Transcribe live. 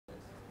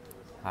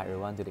Hi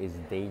everyone, today is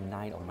day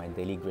 9 of my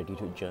daily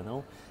gratitude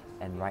journal,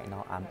 and right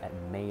now I'm at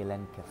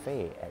Mayland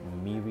Cafe at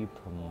Miri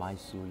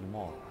Permaisuri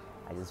Mall.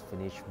 I just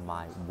finished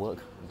my work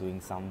doing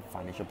some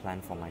financial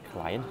plan for my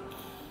client.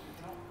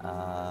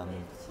 Um,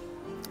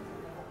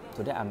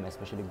 Today I'm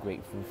especially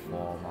grateful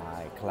for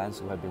my clients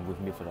who have been with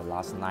me for the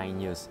last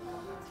 9 years.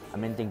 I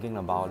mean, thinking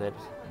about it,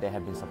 they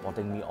have been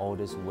supporting me all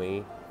this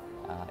way.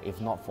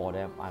 If not for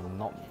them, I'm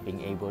not being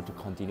able to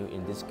continue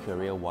in this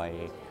career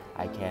where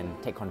I can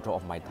take control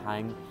of my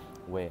time,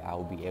 where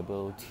I'll be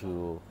able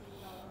to,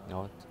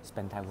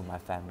 spend time with my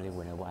family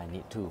whenever I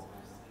need to.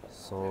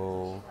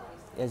 So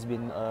it's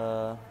been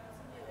not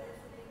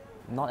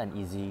an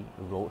easy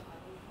road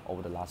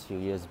over the last few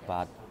years,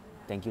 but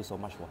thank you so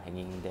much for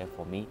hanging in there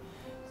for me.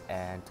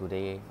 And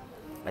today,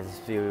 I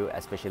just feel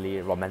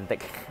especially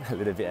romantic a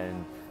little bit,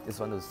 and just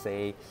want to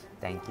say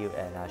thank you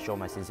and show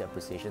my sincere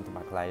appreciation to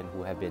my client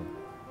who have been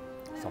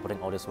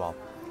supporting all this while.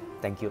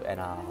 Thank you, and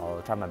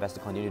I'll try my best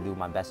to continue to do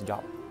my best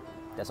job.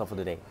 That's all for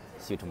today.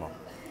 See you tomorrow.